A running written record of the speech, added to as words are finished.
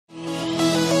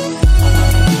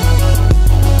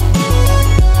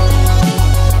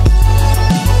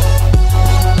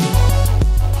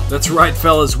That's right,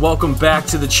 fellas. Welcome back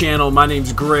to the channel. My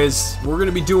name's GRIZZ. We're going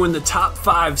to be doing the top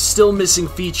 5 still missing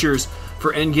features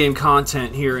for endgame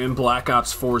content here in Black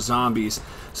Ops 4 Zombies.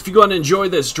 So if you go ahead and enjoy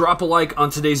this, drop a like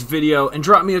on today's video and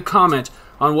drop me a comment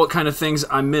on what kind of things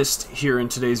I missed here in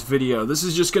today's video. This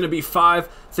is just going to be 5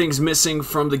 things missing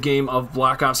from the game of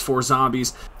Black Ops 4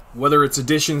 Zombies, whether it's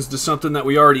additions to something that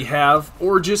we already have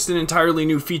or just an entirely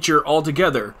new feature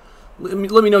altogether.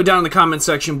 Let me know down in the comment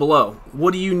section below.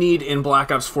 What do you need in Black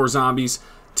Ops 4 Zombies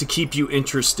to keep you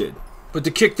interested? But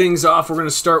to kick things off, we're going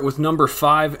to start with number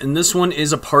 5, and this one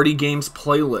is a party games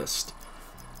playlist.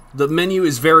 The menu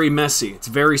is very messy. It's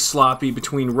very sloppy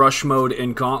between rush mode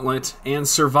and gauntlet and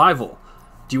survival.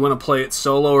 Do you want to play it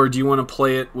solo or do you want to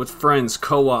play it with friends,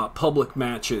 co-op, public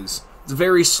matches? It's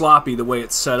very sloppy the way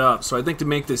it's set up, so I think to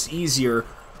make this easier,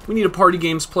 we need a party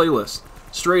games playlist.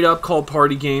 Straight up called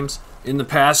party games. In the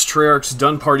past, Treyarch's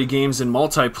done party games in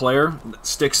multiplayer,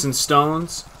 Sticks and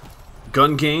Stones,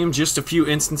 gun game, just a few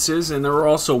instances, and there were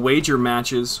also wager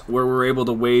matches where we were able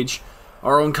to wage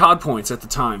our own COD points at the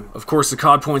time. Of course, the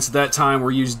COD points at that time were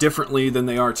used differently than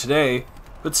they are today,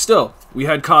 but still, we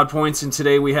had COD points, and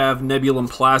today we have Nebulum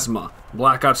Plasma.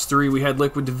 Black Ops 3, we had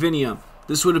Liquid Divinium.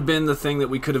 This would have been the thing that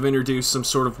we could have introduced some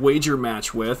sort of wager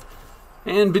match with,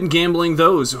 and been gambling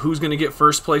those. Who's going to get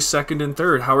first place, second, and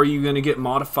third? How are you going to get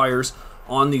modifiers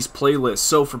on these playlists?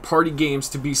 So for party games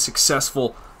to be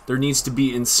successful, there needs to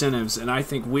be incentives, and I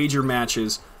think wager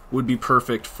matches would be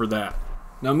perfect for that.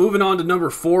 Now moving on to number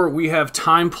 4, we have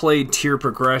time played tier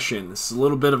progression. This is a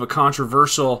little bit of a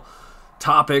controversial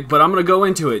topic, but I'm going to go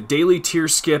into it. Daily tier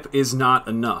skip is not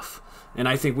enough, and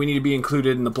I think we need to be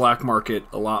included in the black market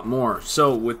a lot more.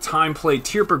 So with time played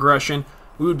tier progression,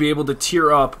 we would be able to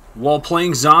tier up while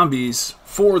playing zombies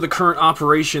for the current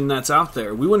operation that's out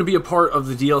there. We want to be a part of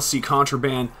the DLC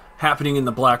contraband happening in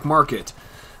the black market.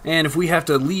 And if we have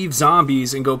to leave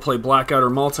zombies and go play Blackout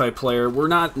or multiplayer, we're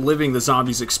not living the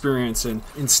zombies experience, and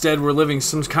instead we're living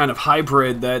some kind of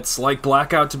hybrid that's like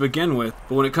Blackout to begin with.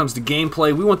 But when it comes to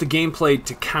gameplay, we want the gameplay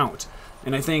to count.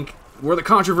 And I think where the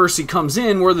controversy comes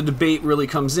in, where the debate really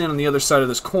comes in on the other side of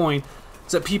this coin,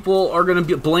 is that people are going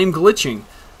to blame glitching.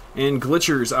 And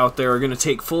glitchers out there are going to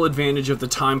take full advantage of the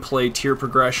time played tier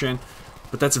progression,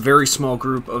 but that's a very small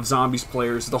group of zombies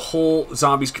players. The whole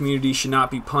zombies community should not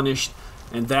be punished,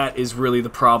 and that is really the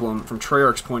problem from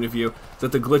Treyarch's point of view,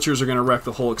 that the glitchers are going to wreck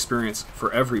the whole experience for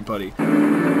everybody.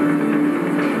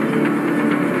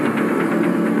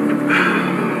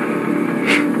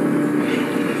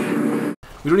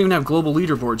 We don't even have global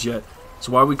leaderboards yet.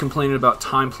 So why are we complaining about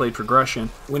time played progression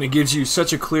when it gives you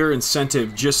such a clear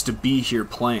incentive just to be here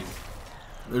playing?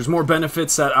 There's more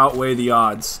benefits that outweigh the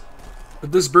odds.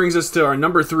 But this brings us to our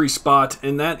number 3 spot,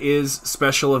 and that is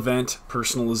special event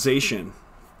personalization.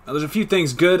 Now there's a few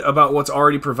things good about what's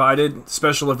already provided.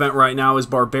 Special event right now is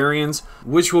Barbarians,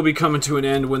 which will be coming to an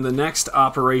end when the next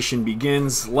operation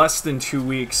begins, less than 2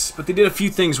 weeks. But they did a few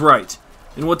things right.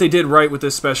 And what they did right with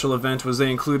this special event was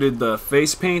they included the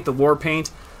face paint, the war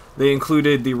paint. They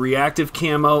included the reactive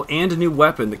camo and a new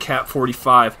weapon, the Cap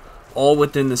 45, all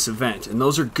within this event. And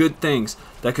those are good things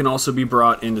that can also be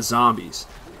brought into zombies.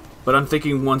 But I'm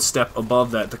thinking one step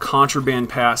above that. The contraband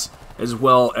pass as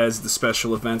well as the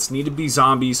special events need to be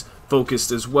zombies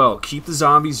focused as well. Keep the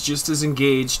zombies just as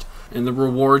engaged, and the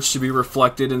rewards should be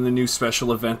reflected in the new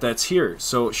special event that's here.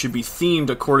 So it should be themed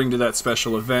according to that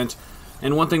special event.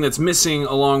 And one thing that's missing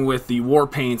along with the war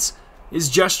paints is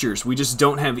gestures. We just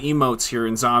don't have emotes here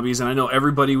in Zombies, and I know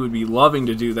everybody would be loving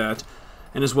to do that,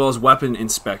 and as well as weapon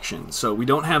inspection. So we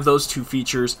don't have those 2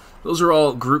 features. Those are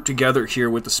all grouped together here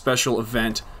with the special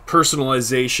event,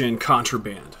 personalization,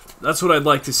 contraband. That's what I'd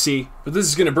like to see. But this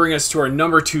is going to bring us to our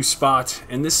number 2 spot,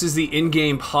 and this is the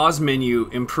in-game pause menu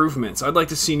improvements. I'd like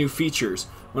to see new features.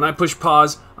 When I push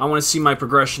pause, I want to see my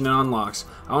progression and unlocks.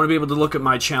 I want to be able to look at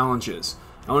my challenges.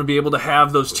 I want to be able to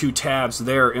have those 2 tabs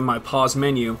there in my pause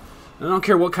menu. I don't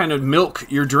care what kind of milk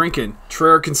you're drinking.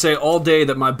 Treyarch can say all day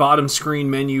that my bottom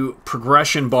screen menu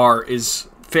progression bar is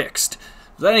fixed.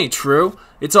 That ain't true.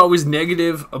 It's always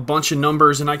negative, a bunch of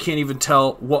numbers, and I can't even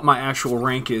tell what my actual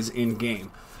rank is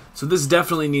in-game. So this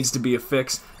definitely needs to be a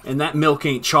fix, and that milk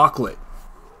ain't chocolate.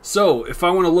 So, if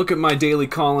I want to look at my daily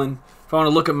calling, if I want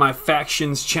to look at my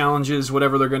factions, challenges,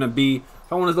 whatever they're going to be,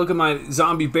 if I want to look at my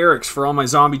zombie barracks for all my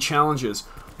zombie challenges,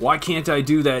 why can't I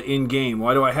do that in-game?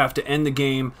 Why do I have to end the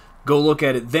game, go look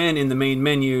at it then in the main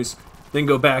menus, then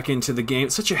go back into the game?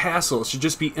 It's such a hassle. It should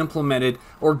just be implemented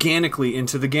organically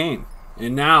into the game.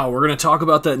 And now we're going to talk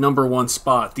about that number 1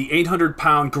 spot, the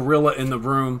 800-pound gorilla in the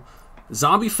room,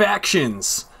 zombie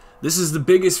factions. This is the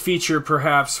biggest feature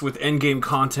perhaps with endgame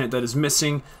content that is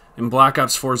missing in Black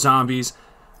Ops 4 Zombies.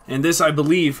 And this, I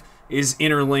believe, is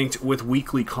interlinked with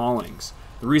weekly callings.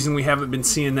 The reason we haven't been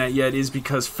seeing that yet is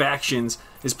because factions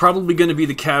is probably going to be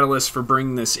the catalyst for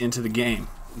bringing this into the game.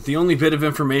 The only bit of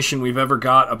information we've ever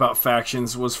got about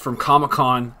factions was from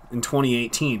Comic-Con in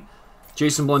 2018.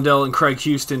 Jason Blundell and Craig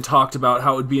Houston talked about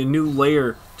how it would be a new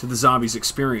layer to the Zombies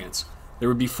experience. There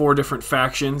would be 4 different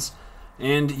factions,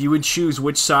 and you would choose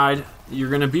which side you're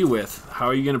going to be with. How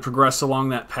are you going to progress along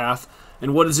that path,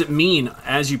 and what does it mean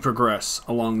as you progress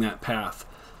along that path?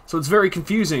 So it's very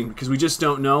confusing because we just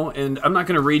don't know, and I'm not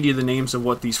going to read you the names of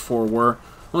what these 4 were,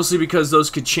 mostly because those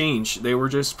could change. They were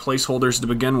just placeholders to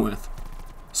begin with.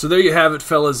 So there you have it,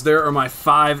 fellas. There are my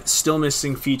 5 still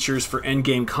missing features for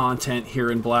endgame content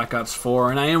here in Black Ops 4,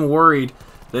 and I am worried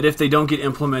that if they don't get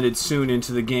implemented soon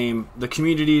into the game, the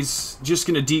community's just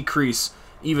going to decrease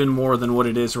even more than what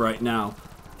it is right now.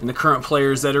 And the current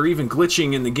players that are even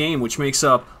glitching in the game, which makes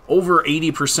up over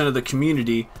 80% of the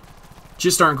community,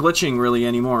 just aren't glitching really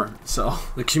anymore. So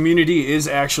the community is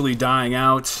actually dying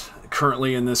out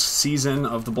currently in this season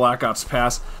of the Black Ops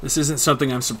Pass. This isn't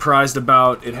something I'm surprised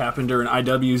about. It happened during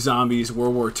IW Zombies,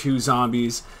 World War II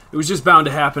Zombies. It was just bound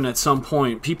to happen at some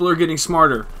point. People are getting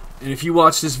smarter. And if you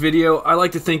watch this video, I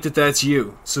like to think that that's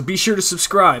you. So be sure to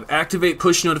subscribe, activate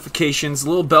push notifications, the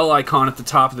little bell icon at the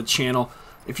top of the channel.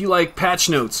 If you like patch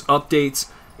notes,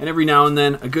 updates, and every now and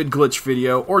then a good glitch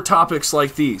video or topics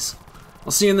like these.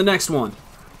 I'll see you in the next one.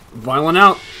 Viollent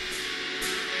out.